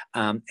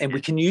 And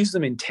we can use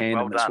them in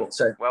tandem as well.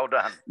 So, well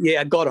done.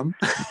 Yeah, I got them.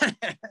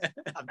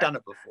 I've done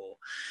it before.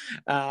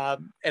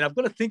 And I've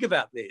got to think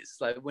about this.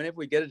 Like whenever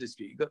we get a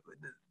dispute,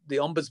 the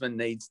Ombudsman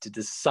needs to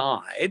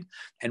decide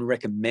and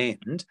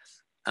recommend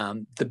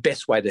the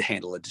best way to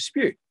handle a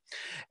dispute.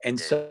 And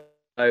so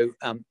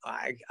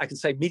I can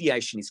say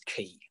mediation is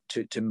key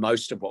to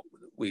most of what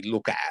we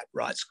look at,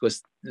 right?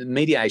 Because the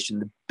mediation,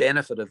 the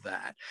benefit of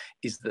that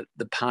is that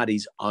the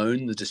parties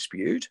own the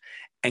dispute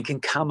and can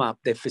come up,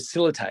 they're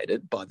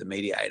facilitated by the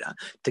mediator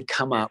to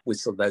come up with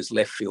sort of those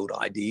left field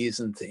ideas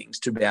and things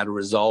to be able to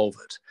resolve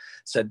it.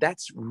 So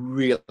that's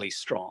really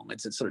strong.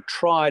 It's a sort of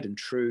tried and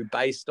true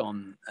based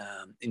on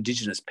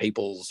Indigenous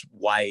people's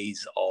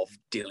ways of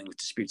dealing with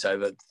disputes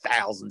over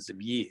thousands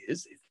of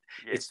years.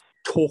 It's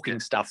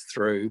talking stuff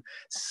through,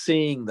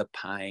 seeing the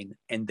pain,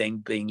 and then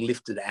being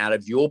lifted out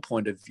of your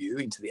point of view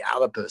into the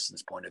other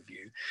person's point of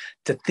view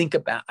to think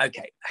about,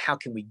 okay, how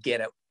can we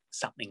get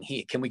something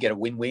here? Can we get a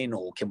win-win,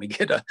 or can we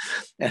get a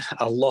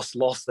loss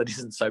that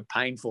isn't so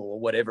painful, or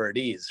whatever it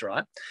is,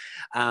 right?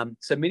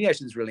 So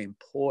mediation is really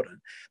important.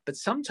 But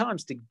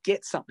sometimes to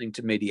get something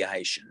to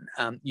mediation,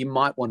 you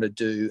might want to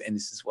do, and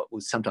this is what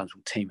sometimes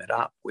we'll team it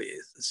up with,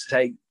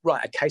 say,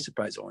 right, a case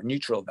appraisal or a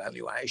neutral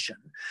evaluation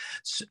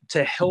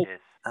to help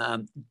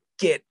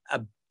get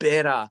a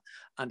better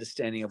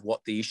understanding of what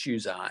the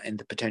issues are and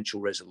the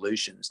potential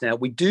resolutions. Now,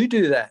 we do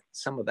that,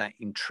 some of that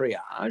in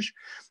triage,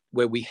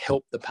 where we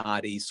help the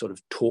parties sort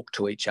of talk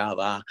to each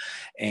other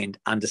and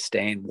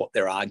understand what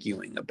they're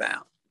arguing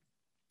about.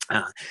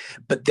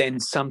 But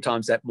then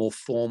sometimes that more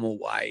formal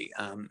way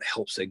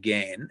helps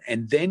again.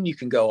 And then you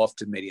can go off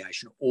to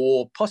mediation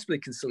or possibly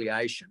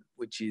conciliation,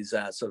 which is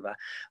sort of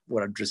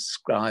what I'd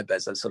describe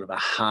as a sort of a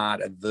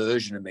harder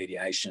version of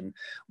mediation,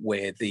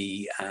 where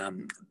the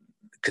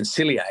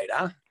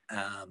conciliator,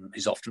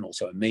 who's often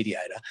also a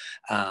mediator,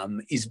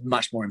 is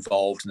much more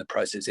involved in the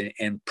process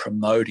and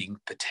promoting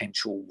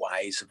potential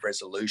ways of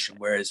resolution,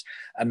 whereas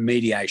a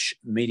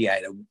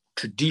mediator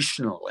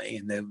traditionally,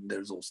 and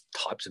there's all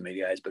types of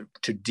mediators, but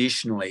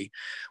traditionally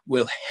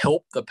will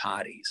help the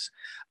parties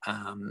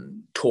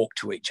talk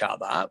to each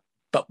other,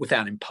 but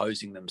without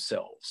imposing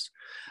themselves.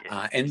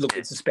 And look,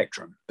 it's a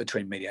spectrum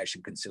between mediation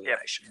and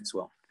conciliation as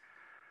well.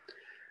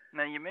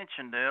 Now, you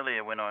mentioned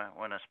earlier when I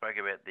spoke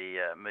about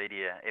the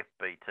media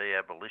FBT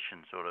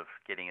abolition, sort of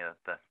getting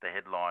the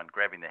headline,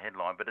 grabbing the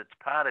headline, but it's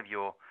part of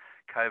your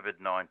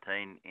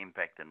COVID-19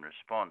 impact and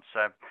response.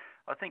 So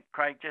I think,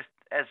 Craig, just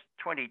as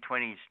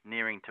 2020 is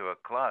nearing to a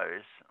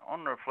close,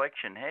 on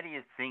reflection, how do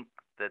you think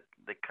that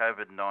the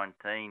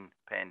COVID-19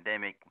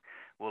 pandemic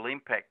will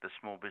impact the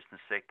small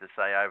business sector,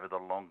 say, over the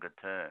longer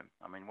term?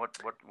 I mean, what's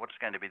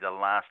going to be the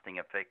lasting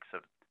effects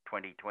of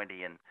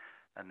 2020 and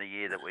the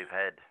year that we've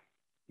had?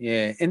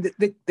 Yeah, and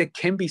there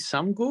can be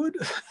some good,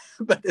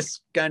 but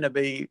there's going to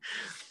be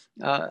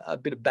a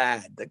bit of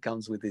bad that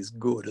comes with this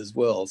good as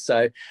well.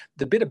 So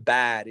the bit of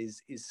bad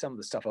is some of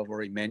the stuff I've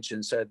already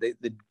mentioned. So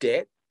the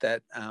debt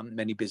that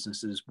many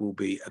businesses will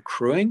be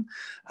accruing,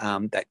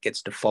 that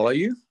gets to follow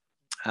you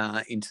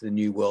into the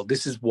new world.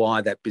 This is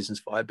why that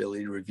business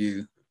viability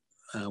review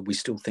we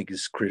still think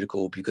is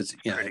critical, because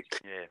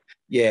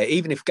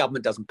even if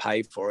government doesn't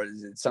pay for it,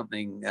 it's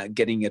something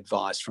getting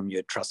advice from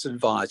your trusted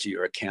advisor,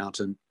 your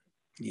accountant,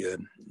 your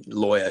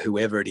lawyer,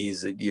 whoever it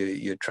is that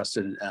your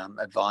trusted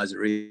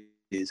advisor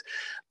is,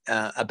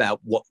 about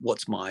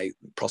what's my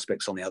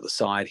prospects on the other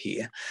side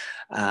here,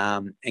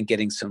 and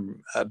getting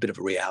a bit of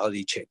a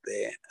reality check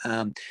there.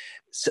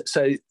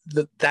 So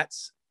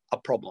that's a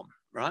problem,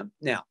 right?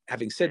 Now,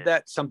 having said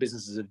that, some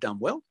businesses have done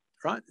well,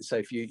 right? So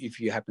if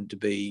you happen to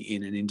be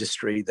in an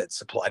industry that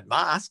supplied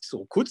masks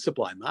or could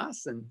supply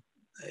masks, and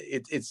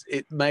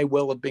it may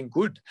well have been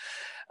good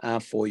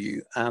for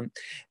you.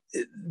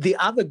 The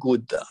other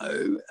good,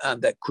 though,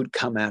 that could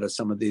come out of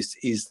some of this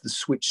is the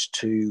switch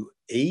to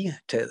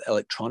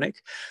electronic.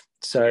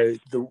 So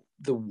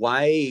the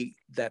way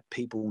that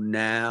people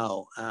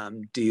now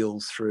deal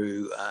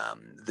through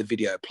the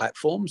video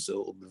platforms,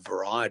 or the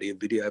variety of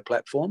video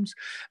platforms,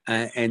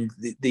 and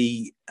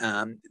the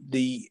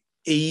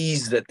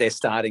ease that they're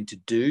starting to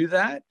do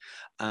that,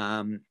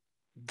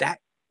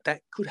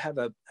 that could have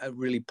a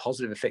really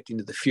positive effect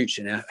into the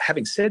future. Now,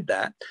 having said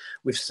that,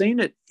 we've seen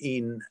it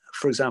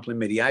for example, in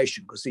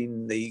mediation, because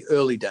in the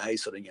early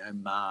days, sort of,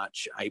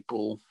 March,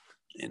 April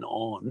and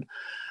on,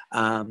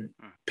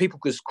 people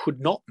just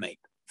could not meet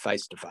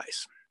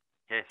face-to-face.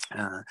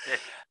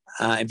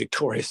 And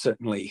Victoria's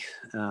certainly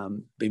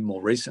been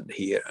more recent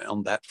here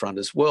on that front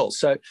as well.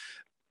 So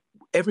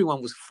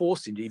everyone was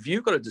forced into, if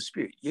you've got a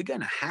dispute, you're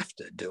going to have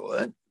to do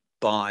it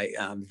by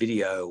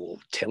video or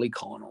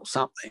telecon or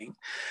something.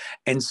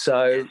 And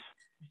so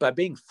by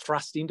being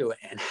thrust into it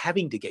and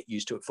having to get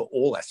used to it for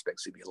all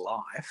aspects of your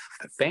life,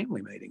 for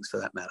family meetings for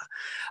that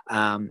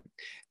matter,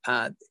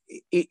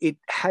 it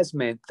has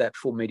meant that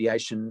for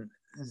mediation,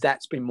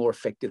 that's been more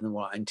effective than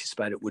what I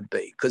anticipated it would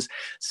be. Because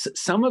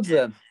some of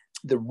the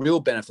real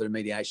benefit of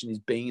mediation is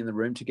being in the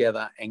room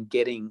together and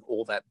getting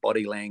all that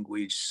body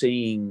language,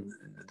 seeing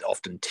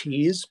often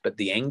tears, but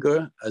the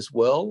anger as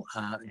well,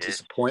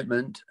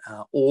 disappointment,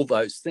 all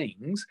those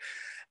things,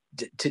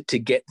 to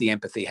get the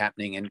empathy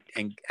happening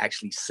and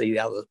actually see the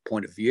other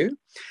point of view.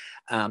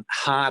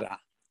 Harder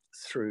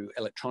through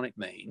electronic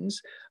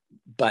means,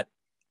 but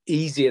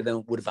easier than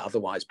it would have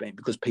otherwise been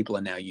because people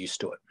are now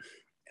used to it.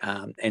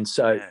 And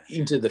so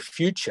into the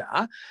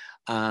future,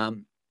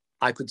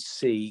 I could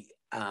see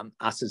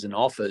us as an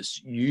office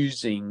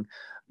using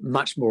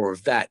much more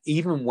of that,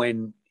 even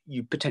when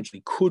you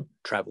potentially could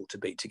travel to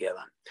be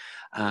together.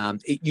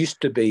 It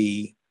used to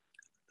be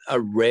a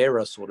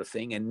rarer sort of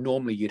thing, and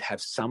normally you'd have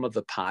some of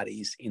the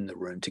parties in the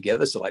room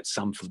together, so like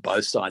some for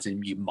both sides,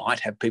 and you might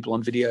have people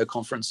on video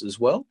conference as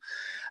well.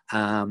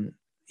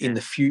 In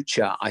the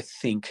future, I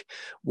think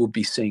we'll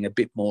be seeing a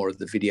bit more of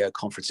the video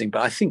conferencing,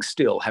 but I think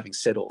still, having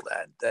said all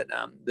that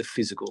the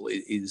physical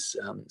is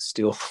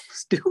still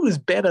is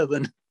better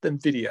than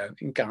video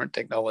in current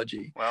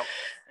technology. Well,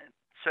 it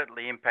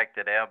certainly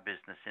impacted our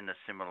business in a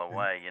similar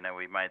way. You know,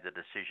 we made the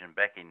decision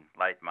back in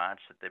late March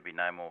that there'd be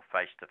no more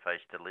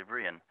face-to-face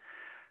delivery, and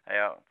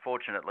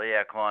fortunately,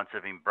 our clients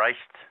have embraced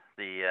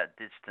the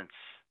distance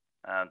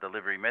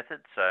delivery method,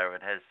 so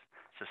it has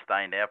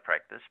sustained our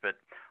practice. But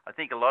I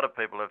think a lot of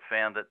people have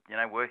found that, you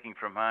know, working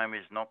from home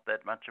is not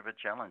that much of a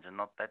challenge and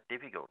not that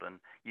difficult, and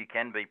you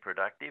can be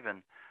productive.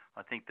 And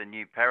I think the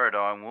new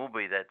paradigm will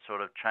be that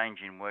sort of change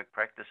in work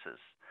practices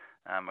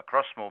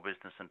across small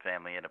business and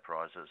family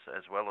enterprises,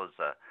 as well as,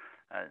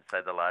 say,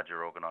 the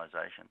larger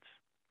organisations.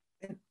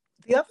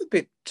 The other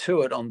bit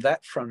to it on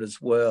that front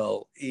as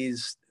well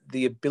is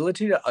the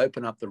ability to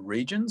open up the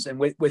regions. And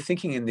we're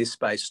thinking in this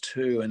space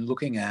too, and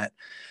looking at,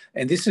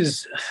 and this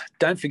is,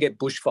 don't forget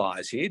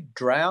bushfires here,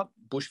 drought,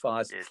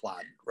 bushfires,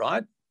 flood,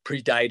 right?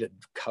 Predated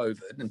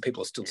COVID, and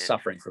people are still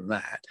suffering from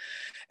that.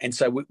 And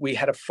so we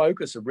had a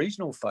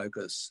regional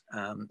focus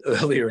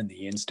earlier in the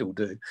year, and still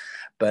do,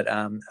 but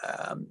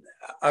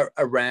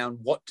around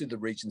what do the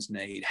regions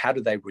need? How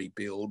do they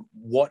rebuild?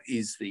 What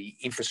is the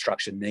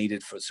infrastructure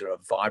needed for sort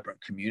of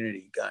vibrant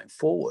community going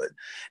forward?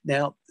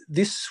 Now,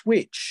 this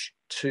switch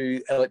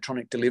to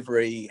electronic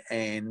delivery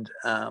and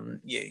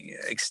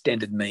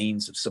extended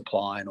means of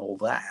supply and all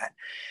that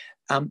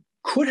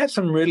could have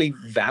some really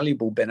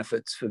valuable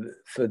benefits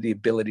for the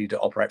ability to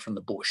operate from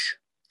the bush.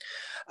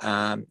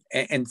 And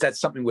that's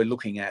something we're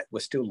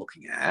still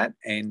looking at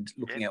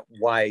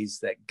ways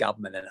that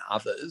government and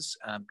others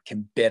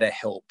can better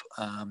help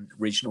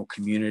regional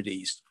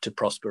communities to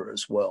prosper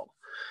as well.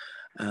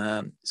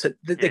 So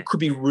there could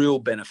be real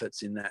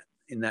benefits in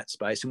that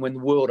space. And when the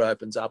world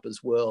opens up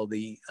as well,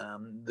 the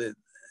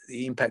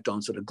impact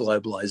on sort of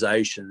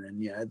globalization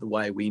and, you know, the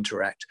way we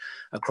interact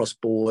across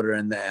border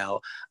and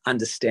our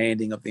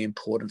understanding of the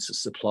importance of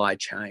supply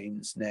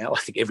chains now. I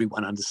think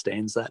everyone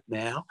understands that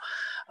now.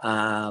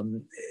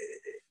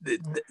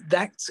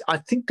 That's, I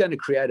think, going to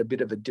create a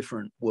bit of a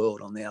different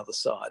world on the other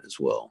side as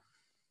well.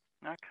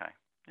 Okay.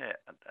 Yeah.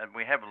 And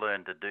we have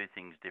learned to do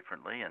things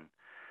differently,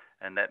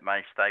 and that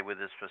may stay with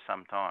us for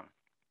some time.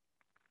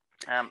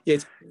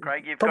 It's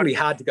Craig, you've probably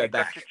hard to go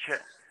back.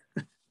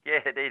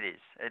 Yeah, it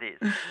is.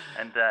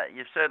 And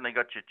you've certainly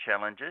got your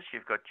challenges,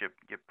 you've got your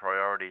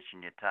priorities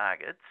and your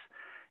targets,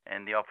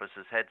 and the office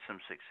has had some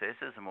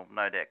successes and will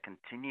no doubt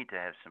continue to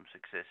have some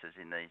successes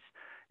in these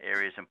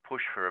areas and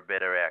push for a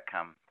better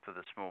outcome for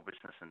the small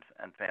business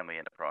and family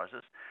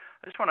enterprises.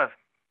 I just want to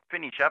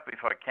finish up, if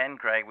I can,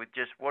 Craig, with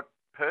just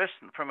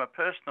from a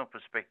personal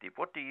perspective,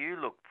 what do you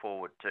look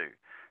forward to,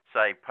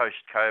 say,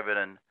 post-COVID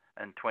and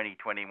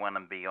 2021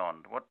 and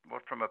beyond? What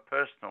from a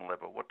personal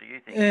level, what do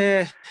you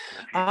think?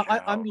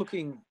 I'm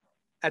looking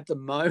at the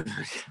moment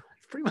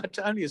pretty much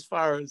only as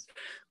far as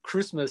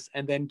Christmas,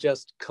 and then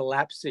just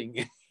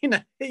collapsing in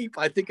a heap,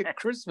 I think, at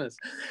Christmas,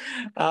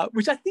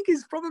 which I think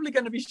is probably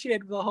going to be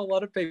shared with a whole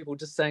lot of people,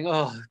 just saying,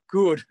 oh,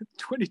 good,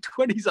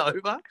 2020's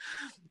over.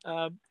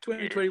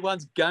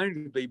 2021's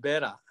going to be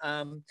better.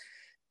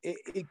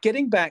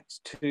 Getting back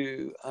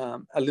to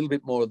a little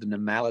bit more of the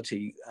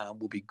normality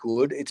will be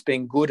good. It's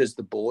been good as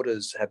the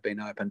borders have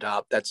been opened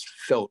up. That's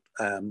felt,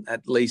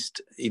 at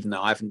least, even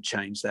though I haven't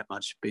changed that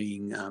much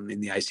being in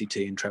the ACT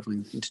and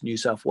travelling into New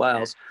South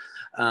Wales,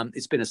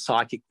 it's been a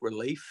psychic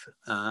relief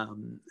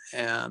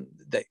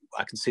that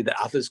I can see that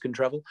others can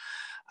travel.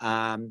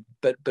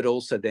 But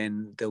also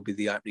then there'll be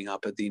the opening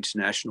up of the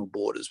international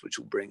borders, which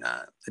will bring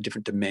a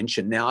different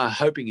dimension. Now, I'm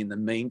hoping in the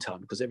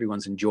meantime, because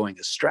everyone's enjoying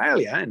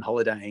Australia and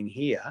holidaying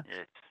here,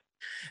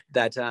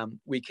 that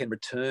we can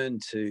return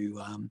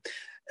to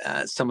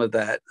some of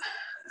that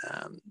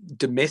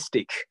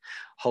domestic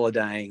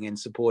holidaying and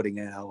supporting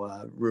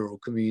our rural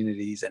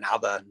communities and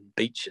other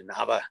beach and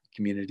other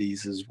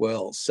communities as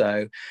well.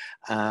 So,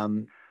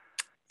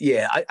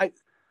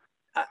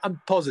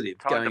 I'm positive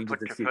going into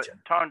the future.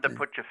 Time to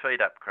put your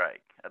feet up,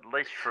 Craig, at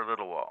least for a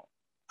little while.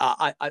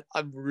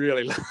 I'm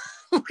really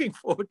looking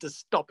forward to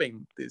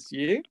stopping this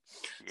year.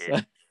 Yes.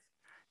 So.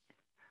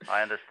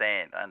 I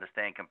understand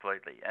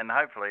completely. And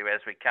hopefully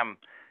as we come,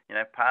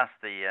 past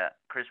the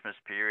Christmas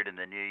period and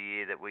the New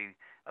Year,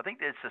 I think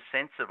there's a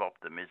sense of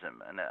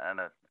optimism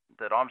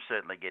that I'm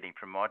certainly getting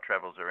from my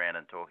travels around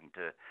and talking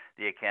to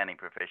the accounting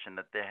profession,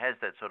 that there has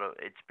that sort of,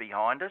 it's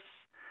behind us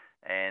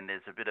and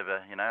there's a bit of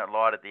a,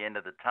 light at the end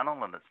of the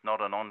tunnel, and it's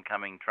not an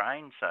oncoming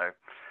train. So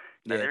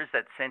there is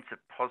that sense of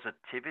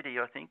positivity,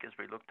 I think, as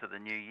we look to the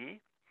new year.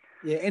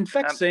 Yeah, in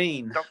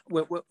vaccine,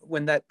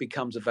 when that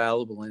becomes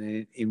available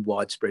and in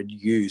widespread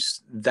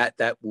use,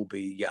 that will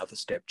be the other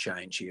step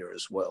change here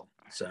as well.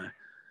 So,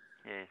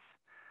 yes.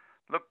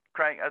 Look,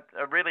 Craig, I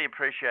really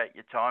appreciate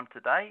your time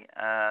today.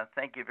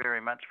 Thank you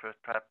very much for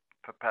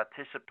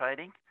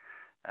participating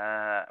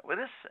with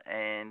us.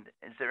 And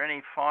is there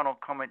any final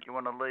comment you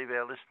want to leave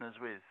our listeners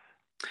with?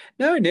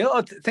 No,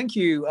 Neil, thank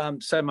you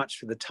so much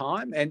for the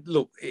time. And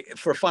look,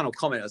 for a final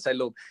comment, I'd say,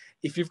 look,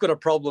 if you've got a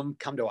problem,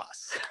 come to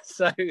us.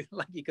 So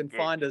you can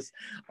find us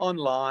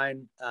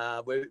online.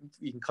 Where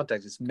you can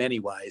contact us many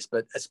ways.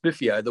 But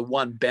ASBFEO, the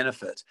one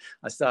benefit,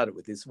 I started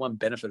with this, one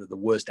benefit of the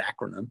worst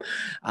acronym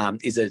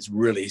is that it's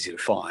really easy to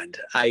find.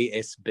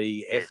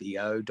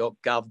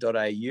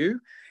 ASBFEO.gov.au.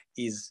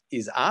 is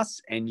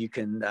us, and you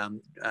can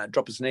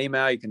drop us an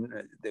email.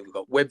 We've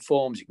got web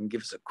forms. You can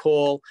give us a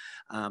call.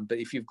 But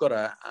if you've got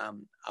a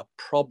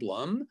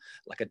problem,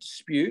 like a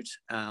dispute,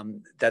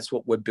 that's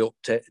what we're built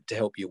to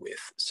help you with.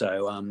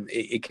 So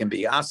it can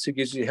be us who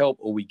gives you help,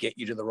 or we get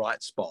you to the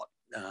right spot.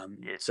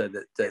 So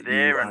that you're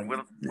there and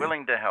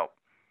willing to help.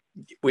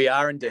 We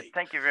are indeed. Yes,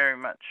 thank you very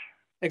much.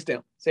 Thanks,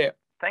 Neil. See ya.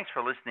 Thanks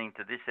for listening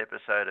to this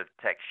episode of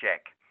Tax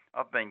Yak.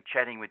 I've been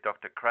chatting with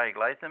Dr Craig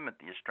Latham at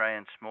the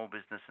Australian Small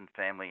Business and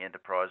Family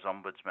Enterprise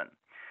Ombudsman.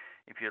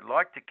 If you'd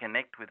like to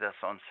connect with us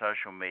on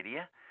social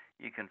media,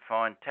 you can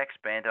find Tax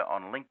Banter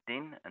on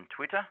LinkedIn and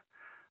Twitter.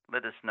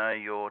 Let us know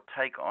your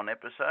take on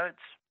episodes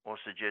or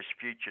suggest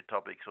future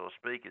topics or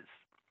speakers.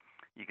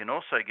 You can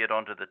also get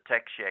onto the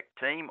Tax Yak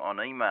team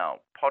on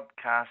email,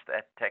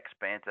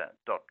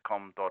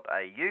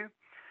 podcast@taxbanter.com.au,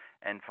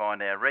 and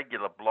find our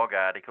regular blog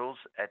articles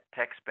at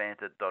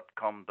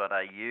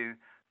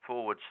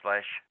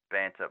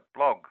taxbanter.com.au/banter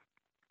blog.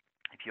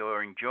 If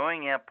you're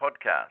enjoying our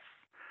podcasts,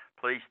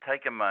 please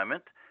take a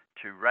moment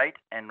to rate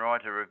and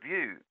write a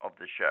review of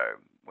the show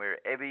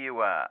wherever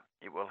you are.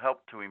 It will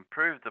help to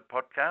improve the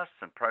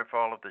podcasts and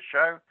profile of the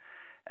show,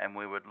 and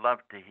we would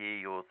love to hear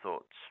your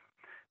thoughts.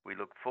 We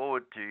look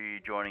forward to you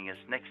joining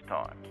us next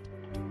time.